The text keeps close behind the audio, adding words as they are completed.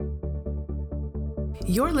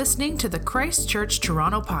You're listening to the Christ Church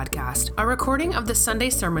Toronto podcast, a recording of the Sunday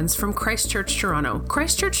sermons from Christ Church Toronto.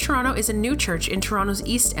 Christ Church Toronto is a new church in Toronto's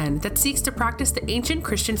East End that seeks to practice the ancient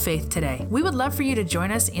Christian faith today. We would love for you to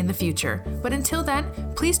join us in the future, but until then,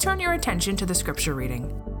 please turn your attention to the scripture reading.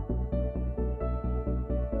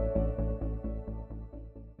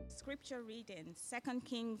 Scripture reading, 2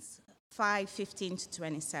 Kings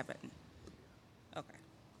 5:15-27. Okay.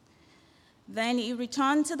 Then he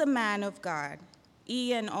returned to the man of God,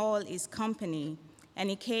 he and all his company, and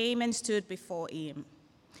he came and stood before him.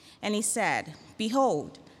 And he said,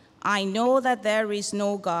 Behold, I know that there is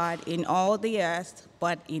no God in all the earth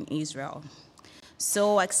but in Israel.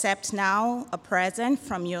 So accept now a present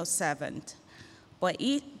from your servant. But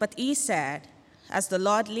he said, As the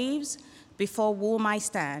Lord lives, before whom I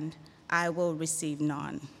stand, I will receive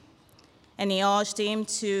none. And he urged him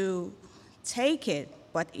to take it,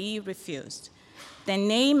 but he refused. Then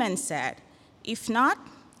Naaman said, If not,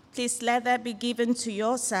 please let there be given to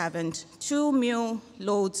your servant 2 mule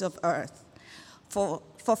loads of earth. For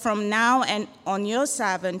from now and on your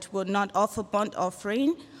servant will not offer burnt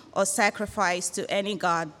offering or sacrifice to any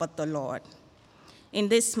god but the Lord. In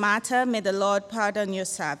this matter, may the Lord pardon your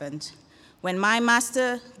servant. When my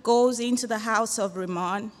master goes into the house of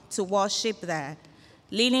Rimmon to worship there,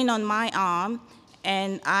 leaning on my arm,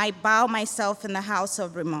 and I bow myself in the house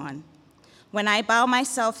of Rimmon. When I bow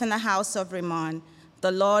myself in the house of Rimmon,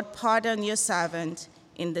 the Lord pardon your servant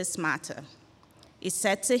in this matter. He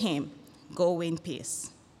said to him, Go in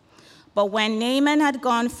peace. But when Naaman had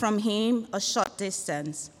gone from him a short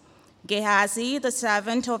distance, Gehazi, the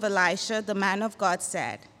servant of Elisha, the man of God,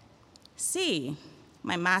 said, See,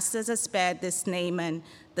 my masters have spared this Naaman,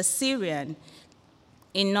 the Syrian,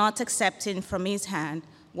 in not accepting from his hand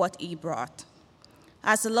what he brought.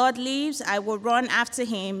 As the Lord lives, I will run after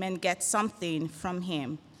him and get something from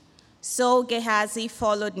him. So Gehazi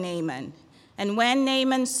followed Naaman. And when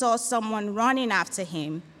Naaman saw someone running after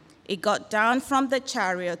him, he got down from the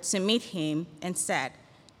chariot to meet him and said,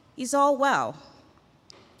 Is all well?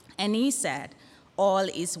 And he said, All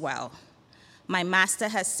is well. My master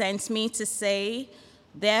has sent me to say,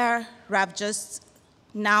 There have just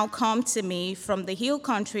now come to me from the hill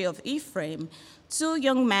country of Ephraim 2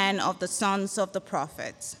 young men of the sons of the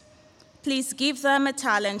prophets. Please give them a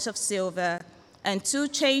talent of silver and 2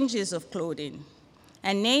 changes of clothing.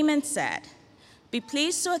 And Naaman said, Be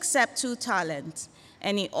pleased to accept 2 talents.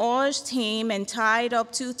 And he urged him and tied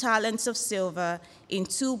up 2 talents of silver in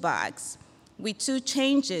 2 bags with 2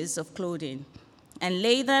 changes of clothing, and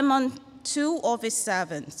laid them on 2 of his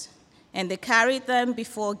servants. And they carried them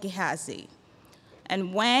before Gehazi.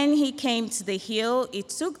 And when he came to the hill, he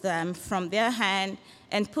took them from their hand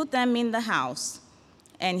and put them in the house.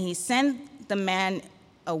 And he sent the men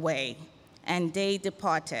away, and they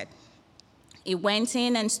departed. He went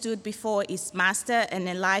in and stood before his master, and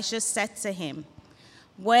Elisha said to him,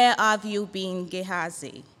 Where have you been,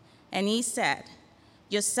 Gehazi? And he said,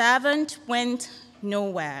 Your servant went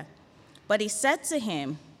nowhere. But he said to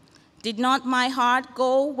him, Did not my heart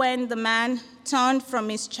go when the man turned from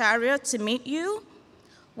his chariot to meet you?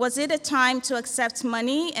 Was it a time to accept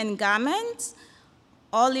money and garments,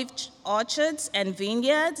 olive orchards and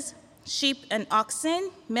vineyards, sheep and oxen,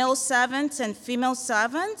 male servants and female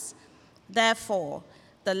servants? Therefore,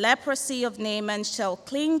 the leprosy of Naaman shall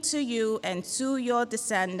cling to you and to your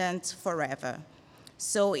descendants forever.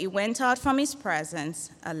 So he went out from his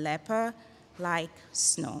presence, a leper like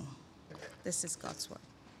snow. This is God's word.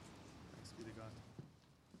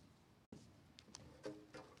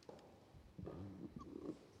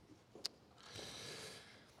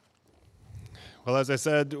 Well, as I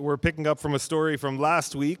said, we're picking up from a story from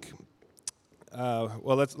last week.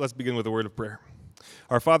 Let's begin with a word of prayer.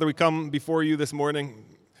 Our Father, we come before you this morning,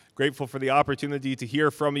 grateful for the opportunity to hear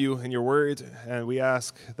from you in your word, and we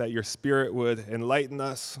ask that your Spirit would enlighten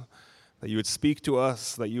us, that you would speak to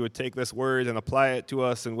us, that you would take this word and apply it to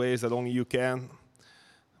us in ways that only you can,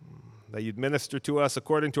 that you'd minister to us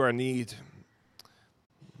according to our need.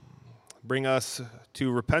 Bring us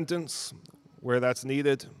to repentance where that's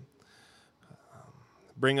needed.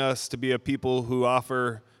 Bring us to be a people who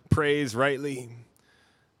offer praise rightly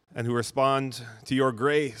and who respond to your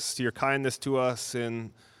grace, to your kindness to us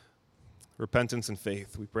in repentance and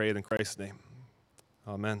faith. We pray it in Christ's name.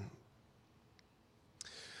 Amen.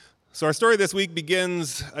 So our story this week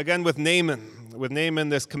begins again with Naaman,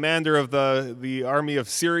 this commander of the army of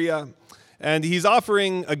Syria, and he's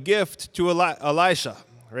offering a gift to Elisha.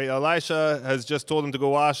 Right? Elisha has just told him to go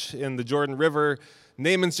wash in the Jordan River.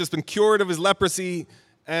 Naaman's just been cured of his leprosy,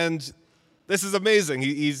 and This is amazing.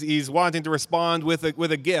 He's wanting to respond with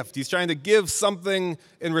a gift. He's trying to give something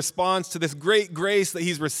in response to this great grace that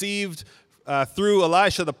he's received through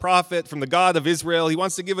Elisha the prophet from the God of Israel. He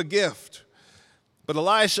wants to give a gift. But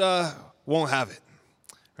Elisha won't have it.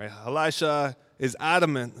 Right? Elisha is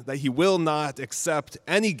adamant that he will not accept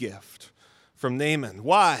any gift from Naaman.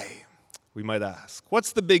 Why, we might ask?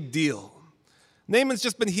 What's the big deal? Naaman's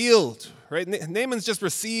just been healed, right? Naaman's just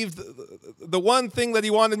received the one thing that he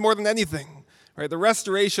wanted more than anything, right? The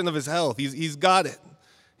restoration of his health. He's got it.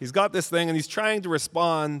 He's got this thing, and he's trying to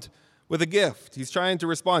respond with a gift. He's trying to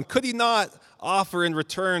respond. Could he not offer in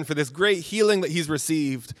return for this great healing that he's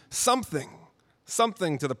received something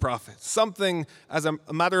to the prophet, something as a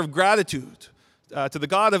matter of gratitude to the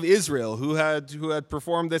God of Israel who had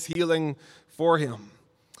performed this healing for him?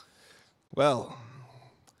 Well,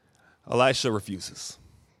 Elisha refuses.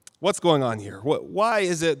 What's going on here? Why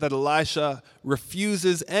is it that Elisha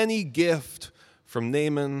refuses any gift from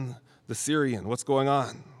Naaman the Syrian? What's going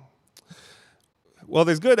on? Well,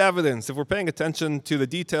 there's good evidence, if we're paying attention to the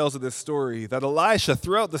details of this story, that Elisha,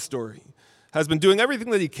 throughout the story, has been doing everything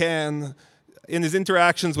that he can in his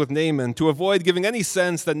interactions with Naaman to avoid giving any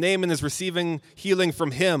sense that Naaman is receiving healing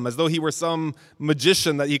from him, as though he were some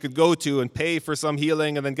magician that he could go to and pay for some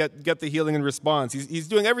healing and then get the healing in response. He's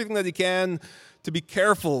doing everything that he can to be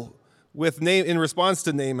careful in response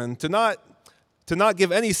to Naaman, to not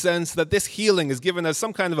give any sense that this healing is given as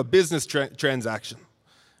some kind of a business transaction.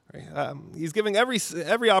 Right? He's giving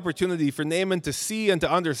every opportunity for Naaman to see and to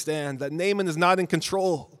understand that Naaman is not in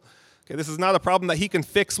control. Okay, this is not a problem that he can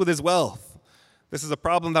fix with his wealth. This is a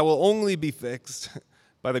problem that will only be fixed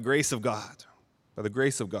by the grace of God, by the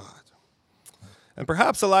grace of God. And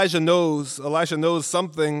perhaps Elisha knows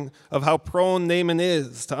something of how prone Naaman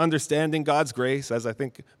is to understanding God's grace, as I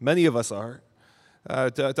think many of us are,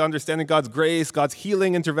 to understanding God's grace, God's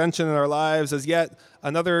healing intervention in our lives as yet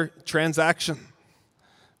another transaction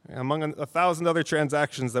among 1,000 other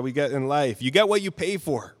transactions that we get in life. You get what you pay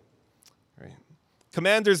for.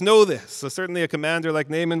 Commanders know this, so certainly a commander like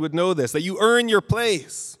Naaman would know this, that you earn your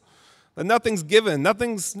place, that nothing's given,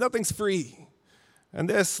 nothing's free. And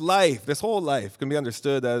this whole life can be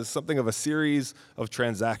understood as something of a series of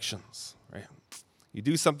transactions. Right? You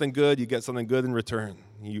do something good, you get something good in return.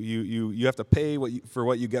 You have to pay for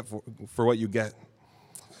what you get.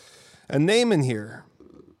 And Naaman here,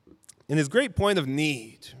 in his great point of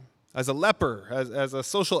need, as a leper, as a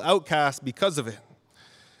social outcast because of it,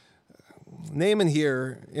 Naaman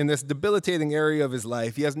here, in this debilitating area of his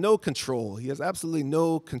life, he has no control. He has absolutely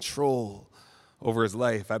no control over his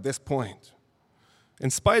life at this point. In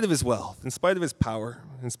spite of his wealth, in spite of his power,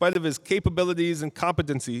 in spite of his capabilities and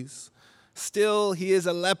competencies, still he is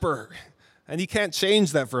a leper, and he can't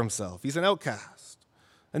change that for himself. He's an outcast,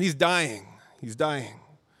 and he's dying. He's dying.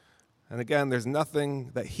 And again, there's nothing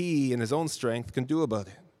that he, in his own strength, can do about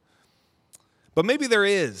it. But maybe there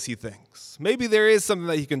is, he thinks. Maybe there is something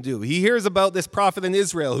that he can do. He hears about this prophet in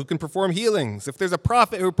Israel who can perform healings. If there's a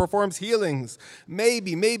prophet who performs healings,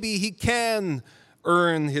 maybe he can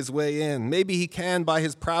earn his way in. Maybe he can by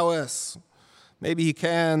his prowess. Maybe he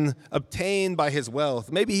can obtain by his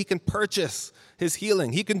wealth. Maybe he can purchase his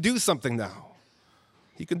healing. He can do something now.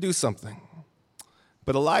 He can do something.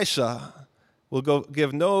 But Elisha will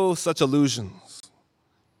give no such illusions.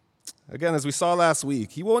 Again, as we saw last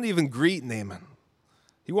week, he won't even greet Naaman.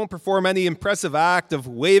 He won't perform any impressive act of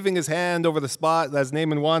waving his hand over the spot as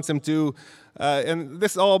Naaman wants him to, and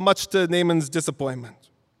this all much to Naaman's disappointment.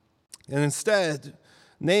 And instead,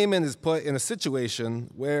 Naaman is put in a situation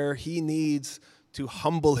where he needs to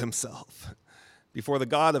humble himself before the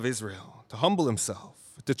God of Israel, to humble himself,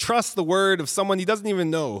 to trust the word of someone he doesn't even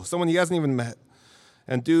know, someone he hasn't even met,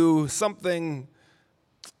 and do something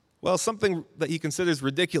that he considers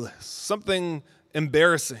ridiculous, something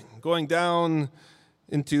embarrassing, going down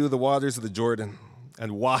into the waters of the Jordan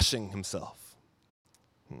and washing himself.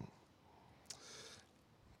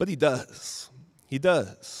 But he does,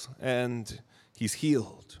 and he's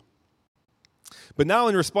healed. But now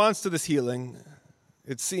in response to this healing,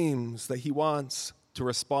 it seems that he wants to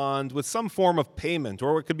respond with some form of payment,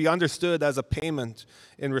 or what could be understood as a payment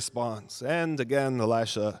in response. And again,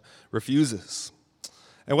 Elisha refuses.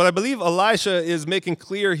 And what I believe Elisha is making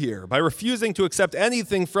clear here by refusing to accept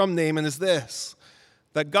anything from Naaman is this,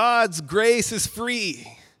 that God's grace is free.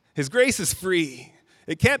 His grace is free.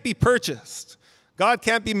 It can't be purchased. God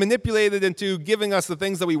can't be manipulated into giving us the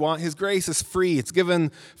things that we want. His grace is free. It's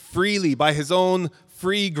given freely by his own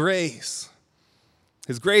free grace.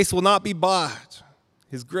 His grace will not be bought.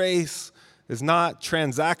 His grace is not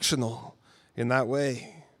transactional in that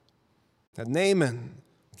way. That Naaman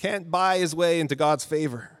can't buy his way into God's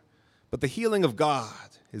favor, but the healing of God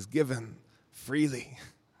is given freely.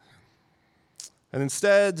 And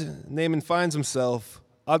instead, Naaman finds himself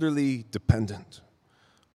utterly dependent.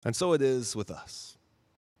 And so it is with us.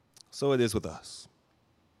 So it is with us.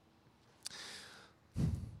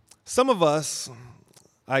 Some of us,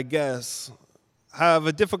 I guess, have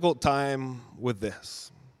a difficult time with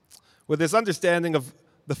this understanding of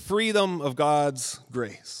the freedom of God's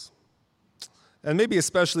grace. And maybe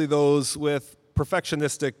especially those with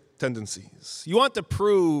perfectionistic tendencies. You want to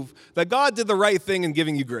prove that God did the right thing in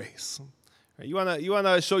giving you grace. You want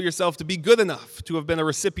to show yourself to be good enough to have been a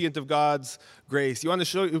recipient of God's grace. You want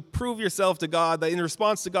to prove yourself to God that in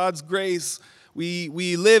response to God's grace, we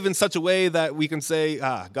live in such a way that we can say,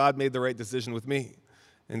 God made the right decision with me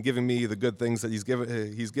in giving me the good things that He's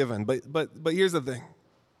given. But here's the thing.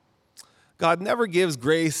 God never gives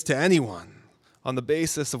grace to anyone on the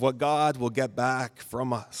basis of what God will get back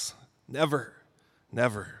from us. Never.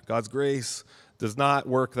 Never. God's grace does not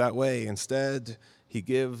work that way. Instead, He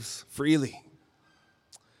gives freely.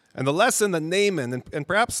 And the lesson that Naaman, and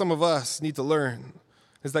perhaps some of us, need to learn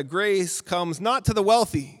is that grace comes not to the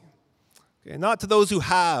wealthy, not to those who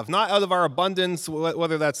have, not out of our abundance,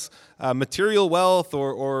 whether that's material wealth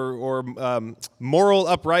or moral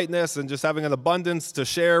uprightness and just having an abundance to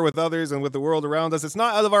share with others and with the world around us. It's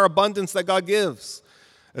not out of our abundance that God gives.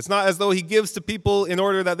 It's not as though He gives to people in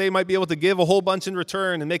order that they might be able to give a whole bunch in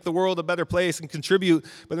return and make the world a better place and contribute,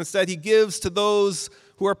 but instead He gives to those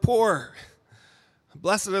who are poor.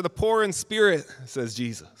 Blessed are the poor in spirit, says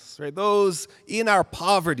Jesus. Right? Those in our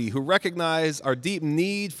poverty who recognize our deep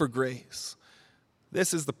need for grace.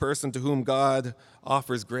 This is the person to whom God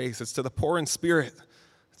offers grace. It's to the poor in spirit.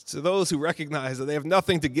 It's to those who recognize that they have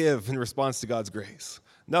nothing to give in response to God's grace.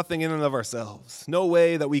 Nothing in and of ourselves. No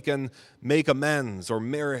way that we can make amends or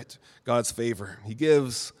merit God's favor. He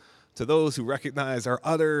gives to those who recognize our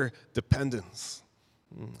utter dependence.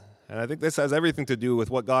 And I think this has everything to do with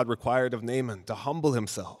what God required of Naaman, to humble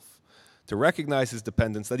himself, to recognize his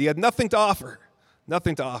dependence, that he had nothing to offer,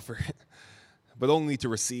 but only to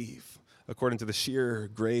receive, according to the sheer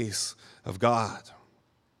grace of God.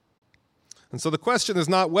 And so the question is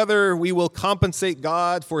not whether we will compensate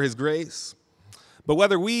God for His grace, but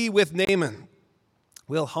whether we, with Naaman,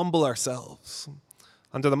 will humble ourselves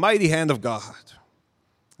under the mighty hand of God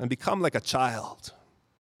and become like a child.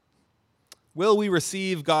 Will we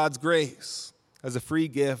receive God's grace as a free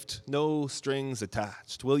gift, no strings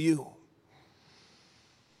attached? Will you?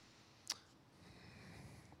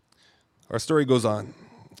 Our story goes on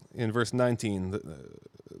in verse 19,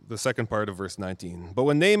 the second part of verse 19. But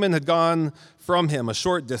when Naaman had gone from him a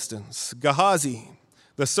short distance, Gehazi,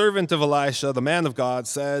 the servant of Elisha, the man of God,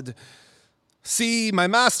 said, "See, my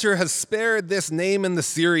master has spared this Naaman the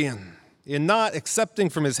Syrian in not accepting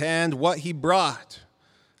from his hand what he brought.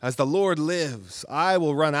 As the Lord lives, I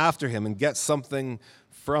will run after him and get something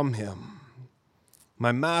from him.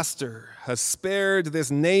 My master has spared this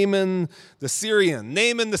Naaman the Syrian,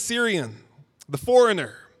 the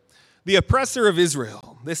foreigner, the oppressor of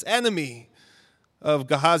Israel, this enemy of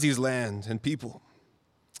Gehazi's land and people.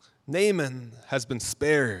 Naaman has been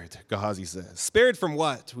spared," Gehazi says. Spared from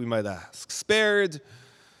what, we might ask? Spared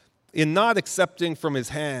in not accepting from his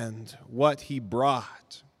hand what he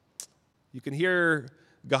brought. You can hear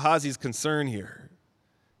Gehazi's concern here.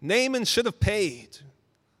 Naaman should have paid.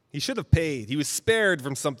 He should have paid. He was spared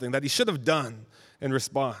from something that he should have done in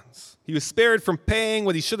response. He was spared from paying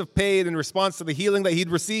what he should have paid in response to the healing that he'd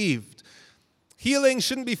received. Healing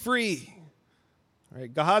shouldn't be free.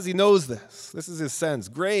 Right? Gehazi knows this. This is his sense.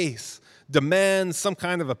 Grace demands some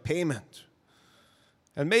kind of a payment.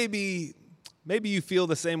 And maybe you feel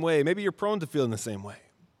the same way. Maybe you're prone to feeling the same way.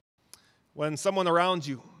 When someone around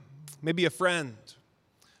you, maybe a friend,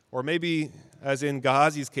 or maybe, as in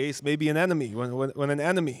Gehazi's case, maybe an enemy, when an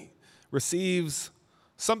enemy receives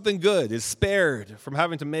something good, is spared from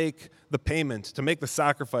having to make the payment, to make the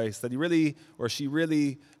sacrifice that he really or she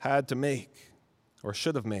really had to make or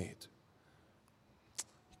should have made.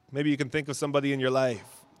 Maybe you can think of somebody in your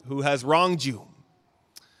life who has wronged you,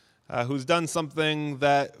 who's done something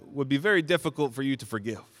that would be very difficult for you to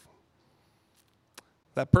forgive.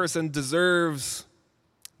 That person deserves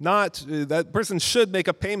that person should make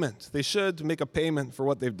a payment. They should make a payment for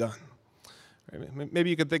what they've done. Right? Maybe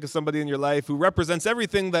you can think of somebody in your life who represents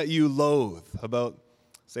everything that you loathe about,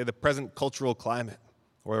 say, the present cultural climate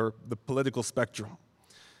or the political spectrum.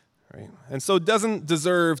 Right? And so doesn't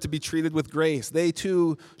deserve to be treated with grace. They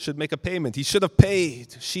too should make a payment. He should have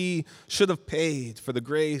paid. She should have paid for the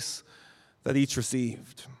grace that each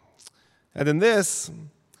received. And in this,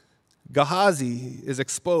 Gehazi is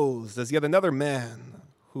exposed as yet another man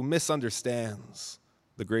who misunderstands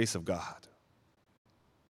the grace of God.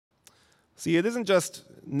 See, it isn't just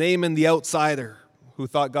Naaman the outsider who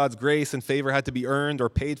thought God's grace and favor had to be earned or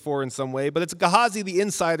paid for in some way, but it's Gehazi the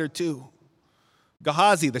insider too.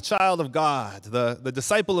 Gehazi, the child of God, the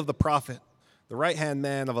disciple of the prophet, the right-hand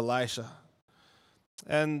man of Elisha.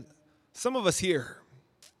 And some of us here,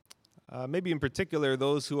 maybe in particular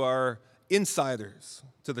those who are insiders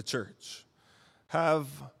to the church, have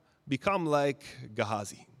become like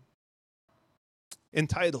Gehazi,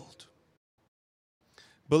 entitled,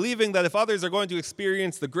 believing that if others are going to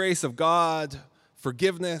experience the grace of God,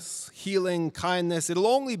 forgiveness, healing, kindness, it'll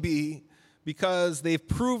only be because they've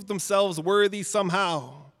proved themselves worthy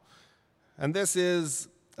somehow. And this is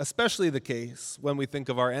especially the case when we think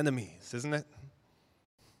of our enemies, isn't it?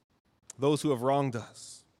 Those who have wronged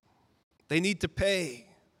us. They need to pay.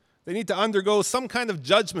 They need to undergo some kind of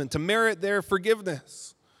judgment to merit their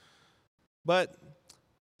forgiveness. But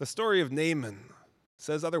the story of Naaman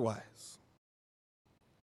says otherwise.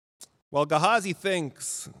 While Gehazi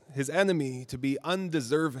thinks his enemy to be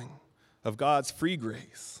undeserving of God's free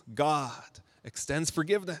grace, God extends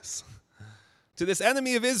forgiveness. To this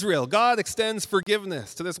enemy of Israel, God extends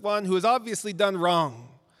forgiveness. To this one who has obviously done wrong,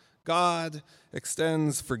 God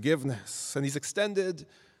extends forgiveness. And he's extended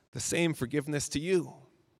the same forgiveness to you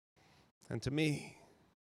and to me,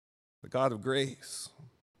 the God of grace.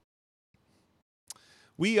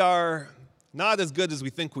 We are not as good as we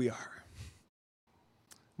think we are.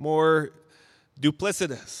 More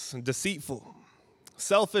duplicitous and deceitful,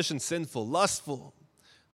 selfish and sinful, lustful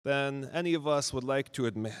than any of us would like to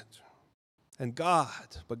admit. And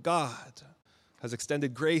God has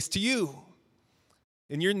extended grace to you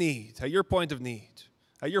in your need, at your point of need,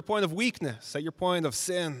 at your point of weakness, at your point of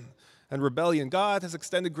sin and rebellion. God has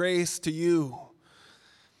extended grace to you.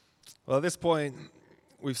 Well, at this point,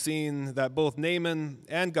 we've seen that both Naaman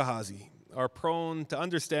and Gehazi are prone to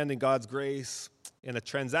understanding God's grace in a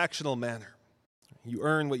transactional manner. You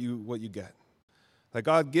earn what you get. That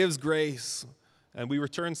God gives grace and we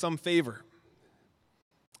return some favor.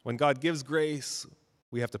 When God gives grace,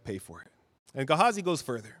 we have to pay for it. And Gehazi goes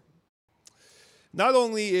further. Not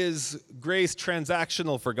only is grace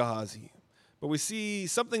transactional for Gehazi, but we see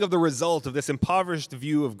something of the result of this impoverished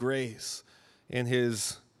view of grace in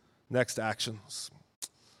his next actions.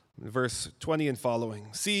 In verse 20 and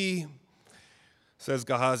following, "See," says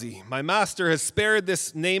Gehazi, "my master has spared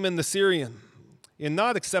this Naaman the Syrian in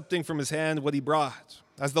not accepting from his hand what he brought.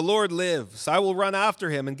 As the Lord lives, I will run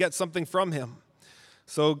after him and get something from him."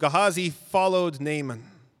 So Gehazi followed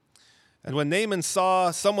Naaman. And when Naaman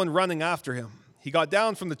saw someone running after him, he got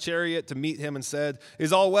down from the chariot to meet him and said,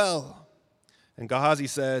 "Is all well?" And Gehazi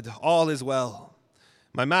said, "All is well.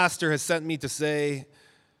 My master has sent me to say,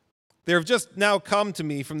 there have just now come to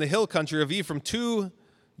me from the hill country of Ephraim 2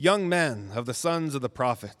 young men of the sons of the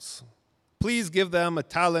prophets. Please give them a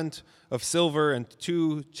talent of silver and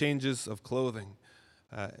 2 changes of clothing."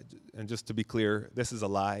 And just to be clear, this is a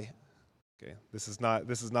lie. Okay, this is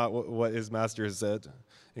not what his master has said,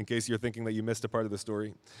 in case you're thinking that you missed a part of the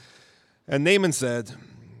story. And Naaman said,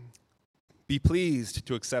 "Be pleased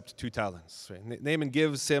to accept 2 talents. Right? Naaman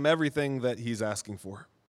gives him everything that he's asking for.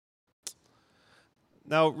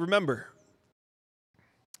 Now remember,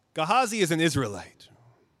 Gehazi is an Israelite.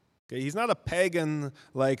 Okay, he's not a pagan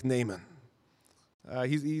like Naaman.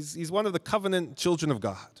 He's one of the covenant children of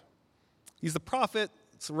God. He's the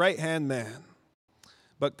prophet's right-hand man.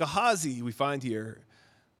 But Gehazi, we find here,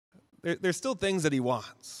 there's still things that he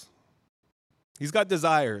wants. He's got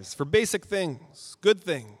desires for basic things, good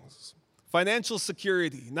things, financial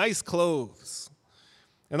security, nice clothes,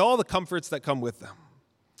 and all the comforts that come with them.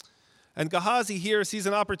 And Gehazi here sees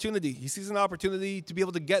an opportunity. He sees an opportunity to be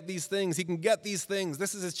able to get these things. He can get these things.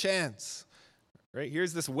 This is his chance. Right?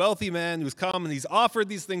 Here's this wealthy man who's come and he's offered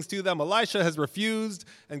these things to them. Elisha has refused,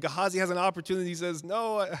 and Gehazi has an opportunity. He says,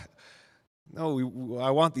 No,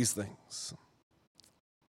 I want these things.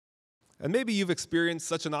 And maybe you've experienced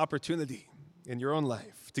such an opportunity in your own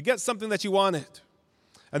life to get something that you wanted.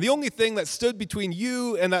 And the only thing that stood between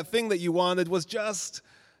you and that thing that you wanted was just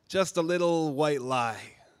a little white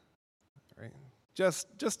lie. Right?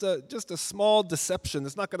 Just a small deception.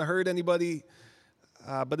 It's not going to hurt anybody.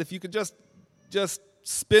 But if you could just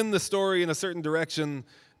spin the story in a certain direction,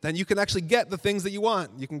 then you can actually get the things that you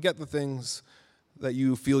want. You can get the things that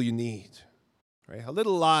you feel you need. Right? A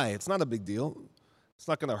little lie, it's not a big deal. It's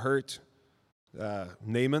not going to hurt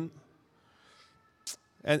Naaman.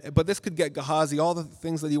 But this could get Gehazi all the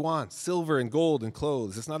things that he wants, silver and gold and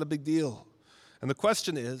clothes. It's not a big deal. And the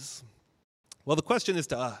question is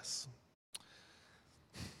to us.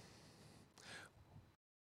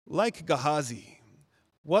 Like Gehazi,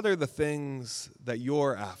 what are the things that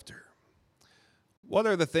you're after? What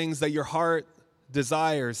are the things that your heart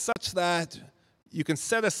desires, such that you can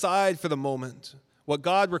set aside for the moment what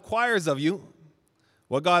God requires of you,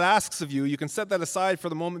 what God asks of you? You can set that aside for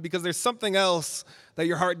the moment because there's something else that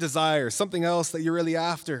your heart desires, something else that you're really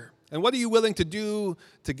after. And what are you willing to do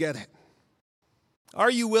to get it?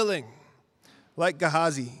 Are you willing, like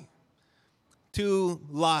Gehazi, to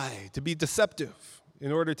lie, to be deceptive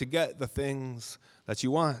in order to get the things that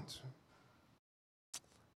you want?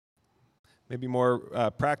 Maybe more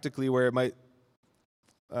practically where it might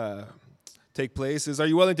take place is, are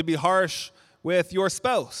you willing to be harsh with your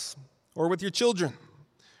spouse or with your children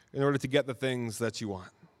in order to get the things that you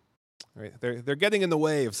want? Right? They're getting in the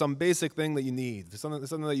way of some basic thing that you need,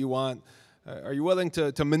 something that you want. Are you willing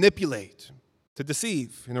to manipulate, to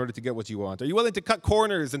deceive in order to get what you want? Are you willing to cut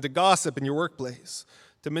corners and to gossip in your workplace,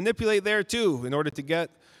 to manipulate there too in order to get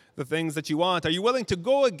the things that you want? Are you willing to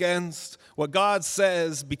go against what God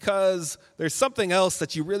says because there's something else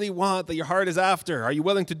that you really want, that your heart is after? Are you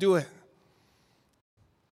willing to do it?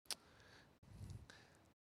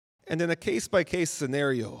 And in a case-by-case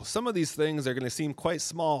scenario, some of these things are going to seem quite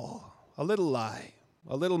small. A little lie,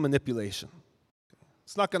 a little manipulation.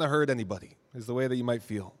 It's not going to hurt anybody, is the way that you might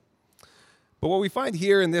feel. But what we find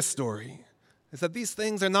here in this story is that these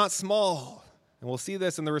things are not small. And we'll see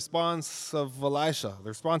this in the response of Elisha, the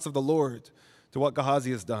response of the Lord to what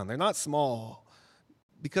Gehazi has done. They're not small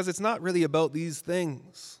because it's not really about these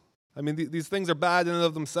things. I mean, these things are bad in and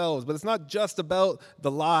of themselves, but it's not just about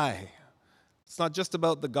the lie. It's not just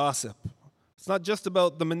about the gossip. It's not just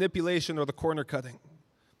about the manipulation or the corner cutting.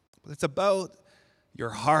 But it's about your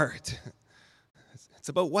heart. It's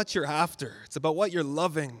about what you're after. It's about what you're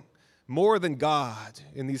loving more than God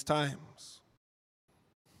in these times.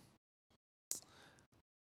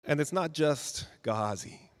 And it's not just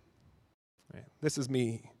Gehazi. Right? This is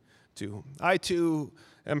me too. I too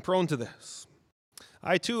am prone to this.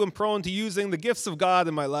 I too am prone to using the gifts of God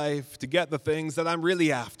in my life to get the things that I'm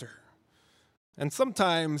really after. And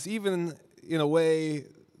sometimes even in a way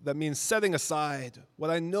that means setting aside what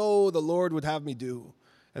I know the Lord would have me do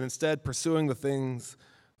and instead pursuing the things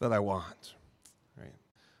that I want. Right?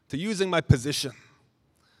 To using my position,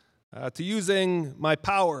 to using my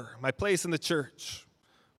power, my place in the church,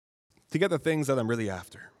 to get the things that I'm really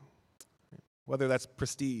after. Whether that's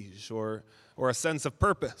prestige or a sense of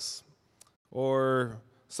purpose or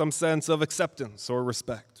some sense of acceptance or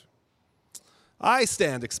respect. I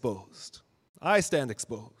stand exposed. I stand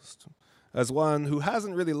exposed as one who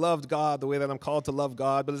hasn't really loved God the way that I'm called to love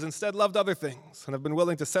God, but has instead loved other things and have been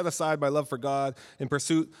willing to set aside my love for God in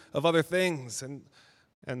pursuit of other things.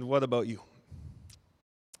 And what about you?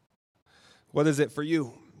 What is it for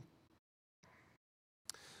you?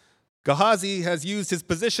 Gehazi has used his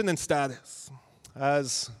position and status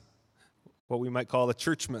as what we might call a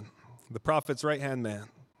churchman, the prophet's right-hand man,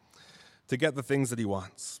 to get the things that he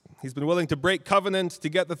wants. He's been willing to break covenant to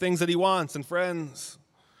get the things that he wants. And friends,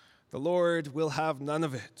 the Lord will have none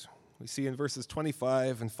of it. We see in verses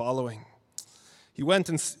 25 and following. He went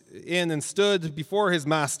in and stood before his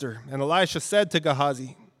master, and Elisha said to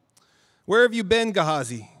Gehazi, "Where have you been,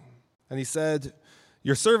 Gehazi?" And he said,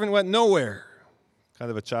 "Your servant went nowhere." Kind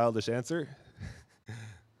of a childish answer.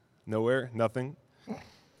 Nowhere, nothing.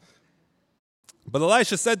 But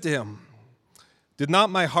Elisha said to him, "Did not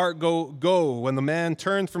my heart go when the man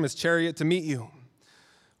turned from his chariot to meet you?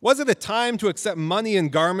 Was it a time to accept money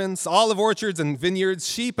and garments, olive orchards and vineyards,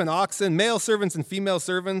 sheep and oxen, male servants and female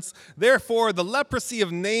servants? Therefore, the leprosy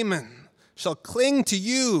of Naaman shall cling to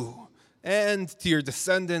you and to your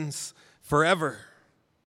descendants forever."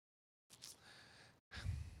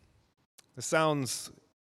 This sounds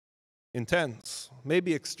intense,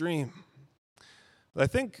 maybe extreme. But I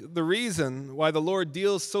think the reason why the Lord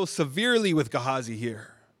deals so severely with Gehazi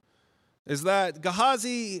here is that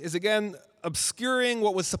Gehazi is again obscuring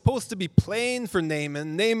what was supposed to be plain for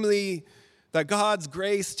Naaman, namely that God's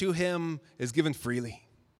grace to him is given freely.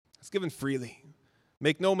 It's given freely.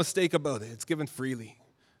 Make no mistake about it, it's given freely,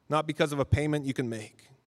 not because of a payment you can make.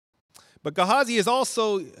 But Gehazi is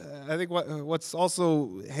also, I think what's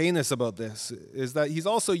also heinous about this is that he's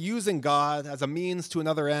also using God as a means to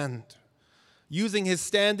another end, using his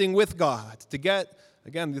standing with God to get,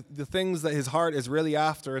 again, the things that his heart is really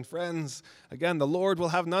after. And friends, again, the Lord will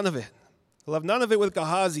have none of it. He'll have none of it with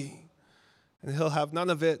Gehazi, and he'll have none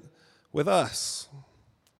of it with us.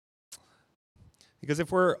 Because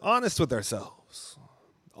if we're honest with ourselves,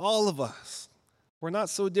 all of us, we're not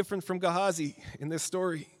so different from Gehazi in this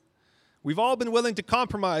story. We've all been willing to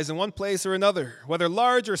compromise in one place or another, whether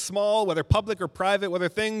large or small, whether public or private, whether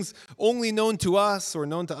things only known to us or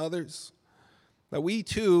known to others. that we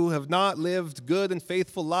too have not lived good and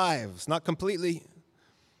faithful lives, not completely,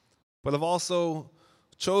 but have also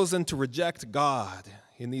chosen to reject God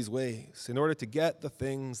in these ways in order to get the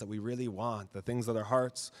things that we really want, the things that our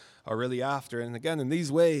hearts are really after. And again, in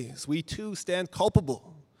these ways, we too stand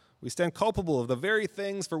culpable. We stand culpable of the very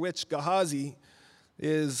things for which Gehazi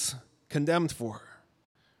is condemned for.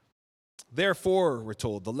 Therefore, we're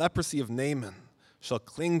told, the leprosy of Naaman shall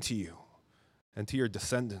cling to you and to your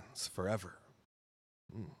descendants forever.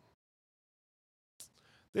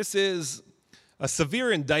 This is a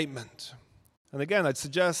severe indictment. And again, I'd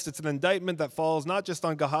suggest it's an indictment that falls not just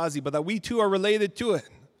on Gehazi, but that we too are related to it.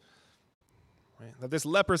 Right? That this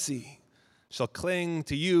leprosy shall cling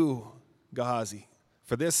to you, Gehazi,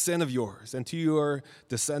 for this sin of yours and to your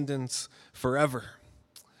descendants forever.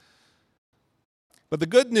 But the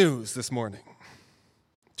good news this morning,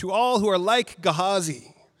 to all who are like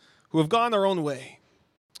Gehazi, who have gone our own way,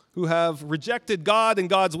 who have rejected God and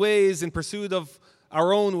God's ways in pursuit of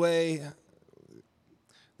our own way,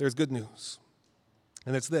 there's good news.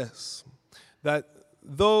 And it's this, that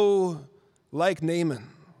though, like Naaman,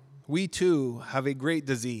 we too have a great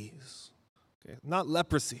disease, okay? Not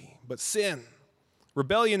leprosy, but sin,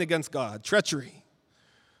 rebellion against God, treachery,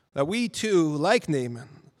 that we too, like Naaman,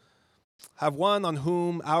 have one on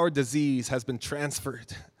whom our disease has been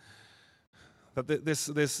transferred. That this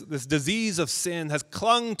disease of sin has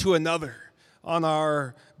clung to another on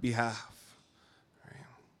our behalf. Right?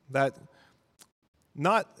 That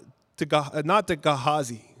not to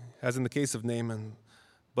Gehazi, as in the case of Naaman,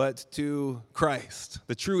 but to Christ,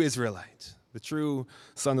 the true Israelite, the true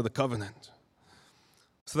Son of the covenant.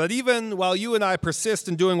 So that even while you and I persist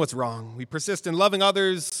in doing what's wrong, we persist in loving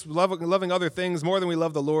others, loving other things more than we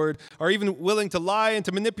love the Lord, are even willing to lie and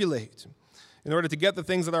to manipulate in order to get the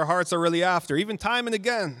things that our hearts are really after, even time and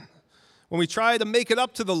again, when we try to make it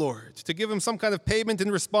up to the Lord, to give him some kind of payment in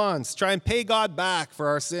response, try and pay God back for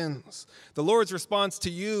our sins. The Lord's response to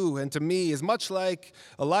you and to me is much like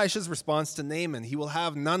Elisha's response to Naaman. He will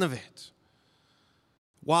have none of it.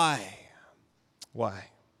 Why? Why?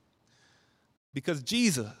 Because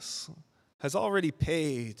Jesus has already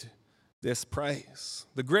paid this price.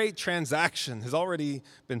 The great transaction has already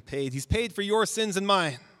been paid. He's paid for your sins and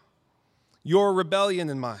mine, your rebellion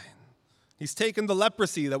and mine. He's taken the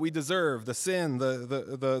leprosy that we deserve, the sin,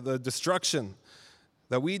 the destruction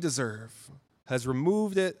that we deserve, has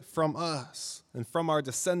removed it from us and from our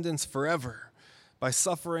descendants forever by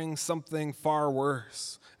suffering something far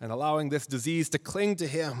worse and allowing this disease to cling to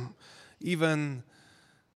him even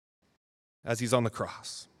as he's on the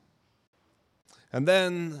cross. And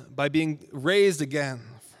then by being raised again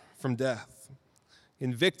from death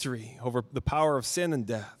in victory over the power of sin and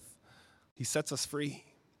death, he sets us free.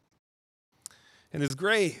 And his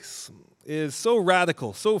grace is so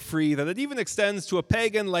radical, so free, that it even extends to a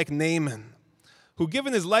pagan like Naaman, who,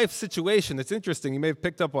 given his life situation, it's interesting, you may have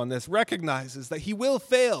picked up on this, recognizes that he will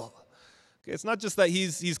fail. Okay, it's not just that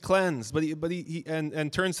he's cleansed, but he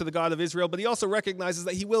turns to the God of Israel, but he also recognizes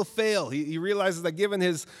that he will fail. He realizes that given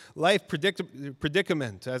his life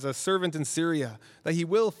predicament as a servant in Syria, that he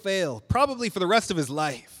will fail, probably for the rest of his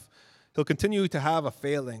life. He'll continue to have a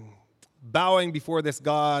failing, bowing before this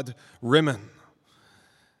God, Rimmon.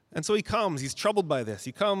 And so he comes, he's troubled by this.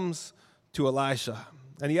 He comes to Elisha,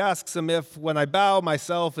 and he asks him if, when I bow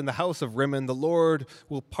myself in the house of Rimmon, the Lord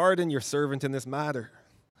will pardon your servant in this matter.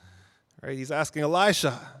 Right? He's asking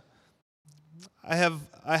Elisha, I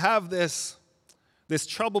have this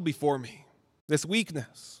trouble before me, this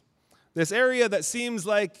weakness, this area that seems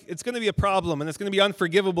like it's going to be a problem and it's going to be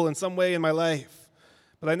unforgivable in some way in my life.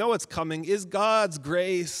 But I know it's coming. Is God's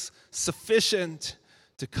grace sufficient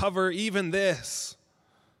to cover even this?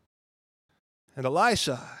 And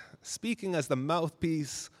Elisha, speaking as the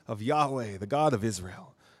mouthpiece of Yahweh, the God of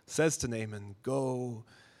Israel, says to Naaman, go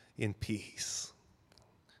in peace.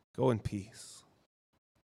 Go in peace.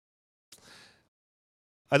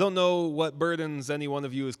 I don't know what burdens any one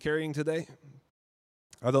of you is carrying today.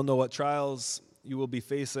 I don't know what trials you will be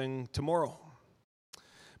facing tomorrow.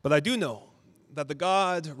 But I do know that the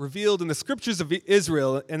God revealed in the scriptures of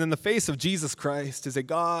Israel and in the face of Jesus Christ is a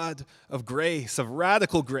God of grace, of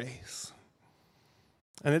radical grace.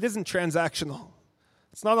 And it isn't transactional.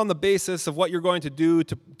 It's not on the basis of what you're going to do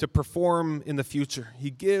to perform in the future.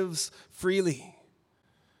 He gives freely.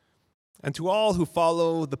 And to all who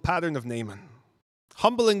follow the pattern of Naaman,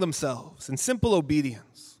 humbling themselves in simple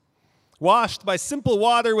obedience, washed by simple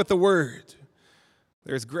water with the word,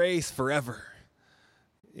 there's grace forever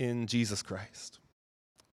in Jesus Christ.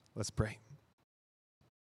 Let's pray.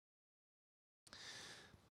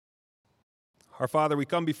 Our Father, we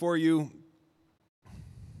come before you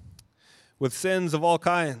with sins of all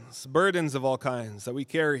kinds, burdens of all kinds that we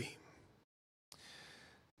carry.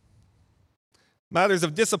 Matters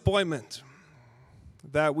of disappointment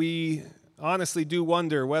that we honestly do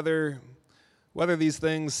wonder whether these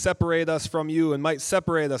things separate us from you and might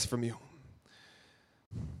separate us from you.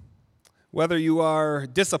 Whether you are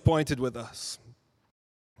disappointed with us,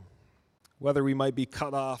 whether we might be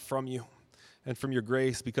cut off from you and from your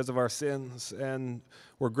grace because of our sins. And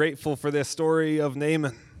we're grateful for this story of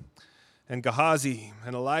Naaman and Gehazi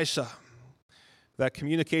and Elisha that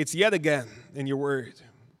communicates yet again in your word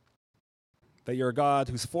that you're a God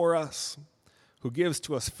who's for us, who gives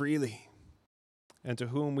to us freely, and to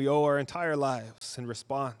whom we owe our entire lives in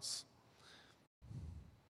response.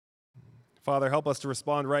 Father, help us to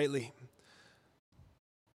respond rightly,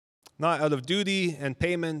 not out of duty and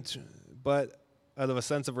payment, but out of a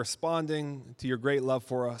sense of responding to your great love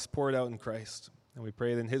for us, poured out in Christ. And we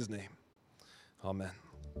pray it in his name. Amen.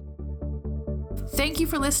 Thank you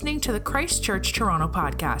for listening to the Christ Church Toronto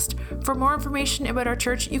podcast. For more information about our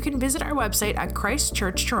church, you can visit our website at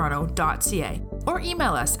christchurchtoronto.ca or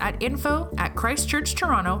email us at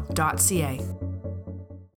info@christchurchtoronto.ca.